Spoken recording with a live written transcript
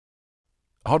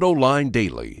AutoLine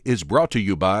Daily is brought to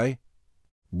you by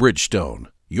Bridgestone,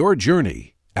 your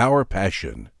journey, our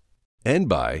passion, and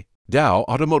by Dow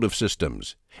Automotive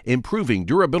Systems, improving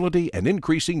durability and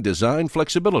increasing design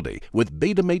flexibility with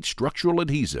Betamate structural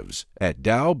adhesives at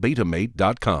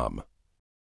dowbetamate.com.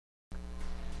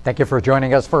 Thank you for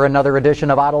joining us for another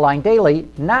edition of AutoLine Daily.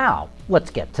 Now,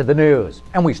 let's get to the news.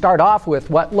 And we start off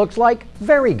with what looks like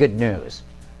very good news.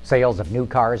 Sales of new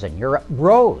cars in Europe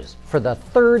rose for the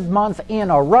third month in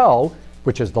a row,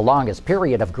 which is the longest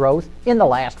period of growth in the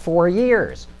last 4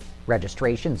 years.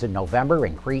 Registrations in November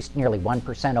increased nearly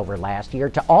 1% over last year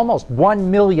to almost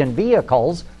 1 million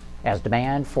vehicles as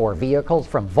demand for vehicles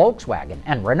from Volkswagen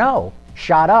and Renault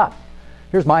shot up.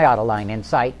 Here's my AutoLine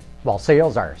insight. While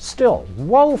sales are still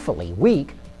woefully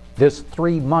weak, this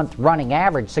 3-month running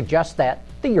average suggests that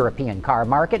the European car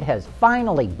market has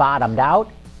finally bottomed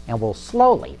out and will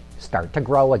slowly start to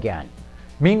grow again.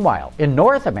 Meanwhile, in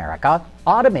North America,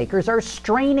 automakers are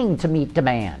straining to meet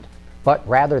demand. But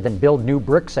rather than build new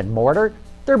bricks and mortar,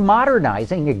 they're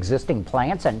modernizing existing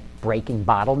plants and breaking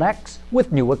bottlenecks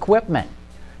with new equipment.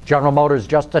 General Motors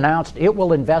just announced it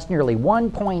will invest nearly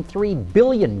 $1.3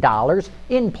 billion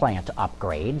in plant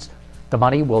upgrades. The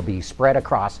money will be spread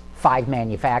across 5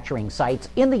 manufacturing sites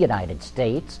in the United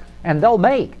States, and they'll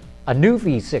make a new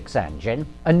V6 engine,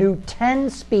 a new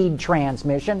 10-speed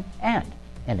transmission, and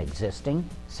an existing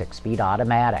 6-speed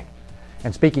automatic.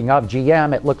 And speaking of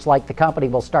GM, it looks like the company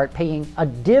will start paying a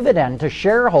dividend to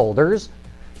shareholders.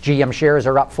 GM shares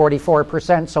are up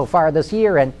 44% so far this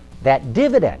year, and that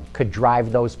dividend could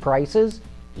drive those prices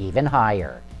even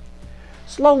higher.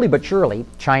 Slowly but surely,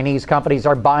 Chinese companies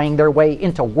are buying their way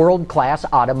into world-class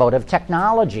automotive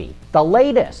technology. The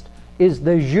latest is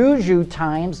the Zhuzhou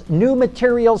Times New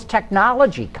Materials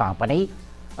Technology Company,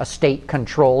 a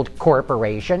state-controlled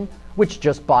corporation which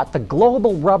just bought the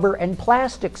global rubber and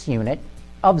plastics unit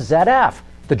of ZF,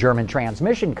 the German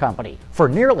transmission company, for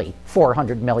nearly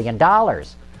 $400 million.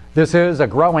 This is a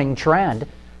growing trend.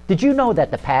 Did you know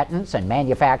that the patents and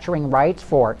manufacturing rights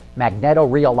for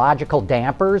magnetorheological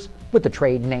dampers with the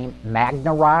trade name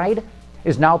MagneRide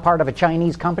is now part of a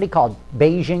Chinese company called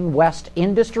Beijing West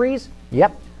Industries?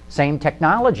 Yep. Same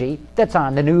technology that's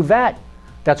on the new Vet.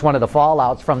 That's one of the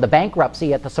fallouts from the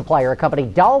bankruptcy at the supplier company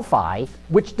Delphi,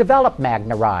 which developed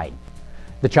MagneRide.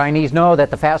 The Chinese know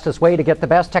that the fastest way to get the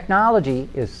best technology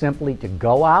is simply to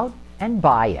go out and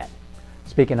buy it.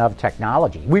 Speaking of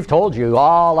technology, we've told you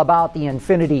all about the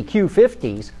Infiniti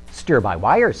Q50's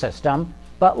steer-by-wire system,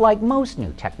 but like most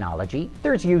new technology,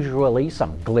 there's usually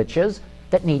some glitches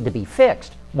that need to be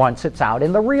fixed once it's out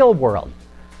in the real world.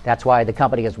 That's why the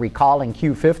company is recalling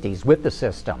Q50s with the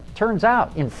system. Turns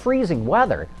out, in freezing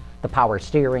weather, the power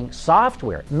steering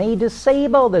software may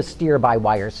disable the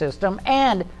steer-by-wire system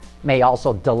and may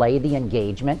also delay the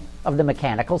engagement of the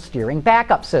mechanical steering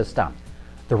backup system.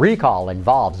 The recall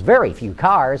involves very few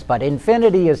cars, but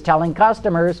Infiniti is telling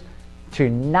customers to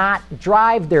not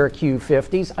drive their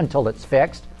Q50s until it's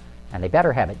fixed, and they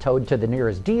better have it towed to the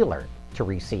nearest dealer to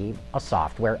receive a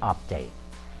software update.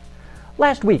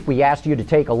 Last week, we asked you to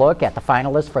take a look at the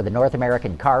finalists for the North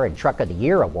American Car and Truck of the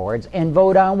Year Awards and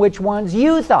vote on which ones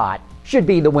you thought should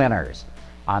be the winners.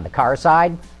 On the car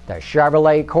side, the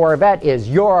Chevrolet Corvette is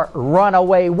your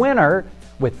runaway winner,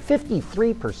 with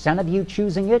 53% of you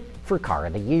choosing it for Car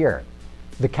of the Year.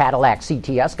 The Cadillac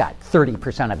CTS got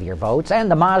 30% of your votes, and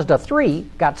the Mazda 3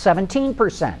 got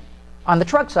 17%. On the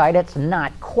truck side, it's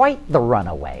not quite the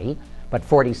runaway, but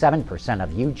 47%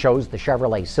 of you chose the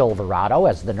Chevrolet Silverado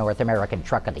as the North American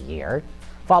Truck of the Year,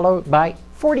 followed by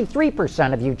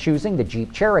 43% of you choosing the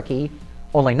Jeep Cherokee.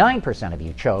 Only 9% of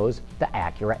you chose the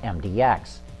Acura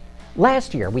MDX.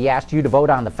 Last year, we asked you to vote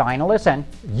on the finalists, and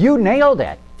you nailed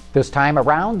it. This time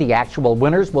around, the actual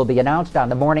winners will be announced on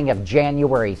the morning of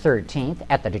January 13th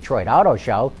at the Detroit Auto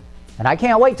Show, and I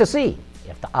can't wait to see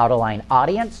if the AutoLine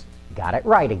audience got it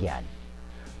right again.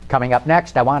 Coming up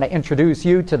next, I want to introduce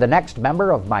you to the next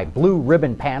member of my blue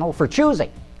ribbon panel for choosing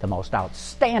the most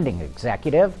outstanding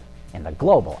executive in the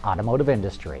global automotive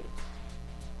industry.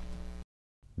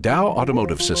 Dow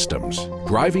Automotive Systems,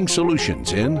 driving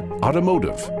solutions in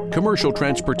automotive, commercial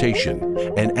transportation,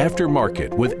 and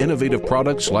aftermarket with innovative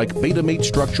products like Betamate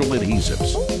structural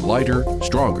adhesives. Lighter,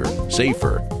 stronger,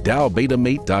 safer.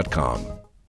 DowBetamate.com.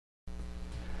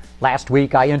 Last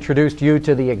week, I introduced you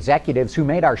to the executives who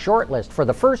made our shortlist for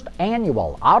the first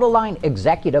annual AutoLine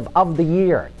Executive of the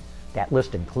Year. That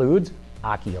list includes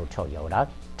Akio Toyoda,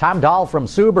 Tom Dahl from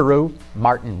Subaru,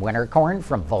 Martin Winterkorn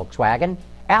from Volkswagen,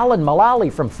 Alan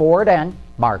Mulally from Ford, and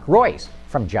Mark Reuss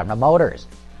from General Motors.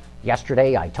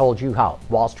 Yesterday, I told you how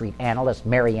Wall Street analyst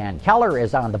Marianne Keller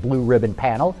is on the blue ribbon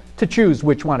panel to choose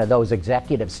which one of those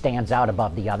executives stands out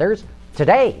above the others.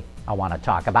 Today, I want to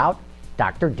talk about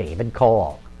Dr. David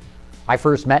Cole. I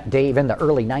first met Dave in the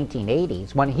early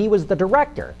 1980s when he was the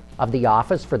director of the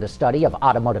Office for the Study of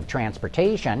Automotive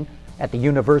Transportation at the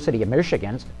University of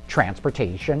Michigan's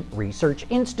Transportation Research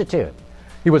Institute.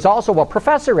 He was also a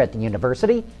professor at the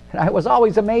university, and I was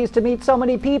always amazed to meet so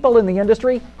many people in the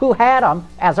industry who had him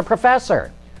as a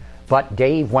professor. But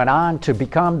Dave went on to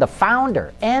become the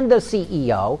founder and the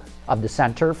CEO of the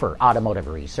Center for Automotive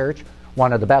Research,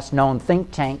 one of the best-known think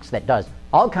tanks that does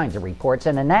all kinds of reports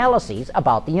and analyses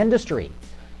about the industry.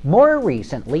 More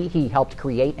recently, he helped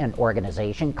create an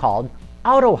organization called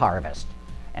AutoHarvest,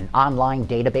 an online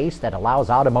database that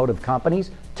allows automotive companies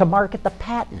to market the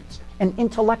patents and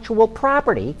intellectual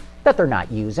property that they're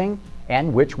not using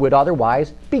and which would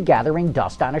otherwise be gathering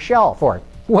dust on a shelf, or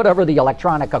whatever the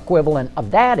electronic equivalent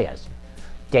of that is.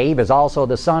 Dave is also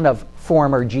the son of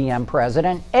former GM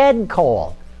president Ed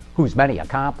Cole, whose many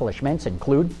accomplishments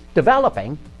include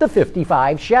developing the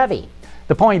 55 Chevy.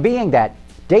 The point being that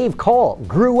Dave Cole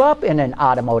grew up in an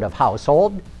automotive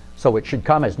household, so it should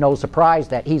come as no surprise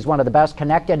that he's one of the best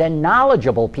connected and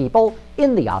knowledgeable people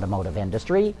in the automotive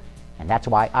industry, and that's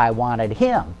why I wanted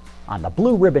him on the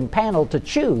blue ribbon panel to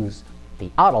choose the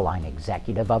Autoline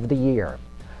Executive of the Year.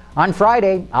 On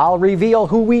Friday, I'll reveal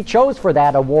who we chose for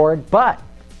that award, but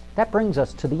that brings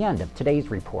us to the end of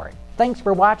today's report. Thanks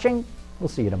for watching. We'll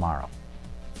see you tomorrow.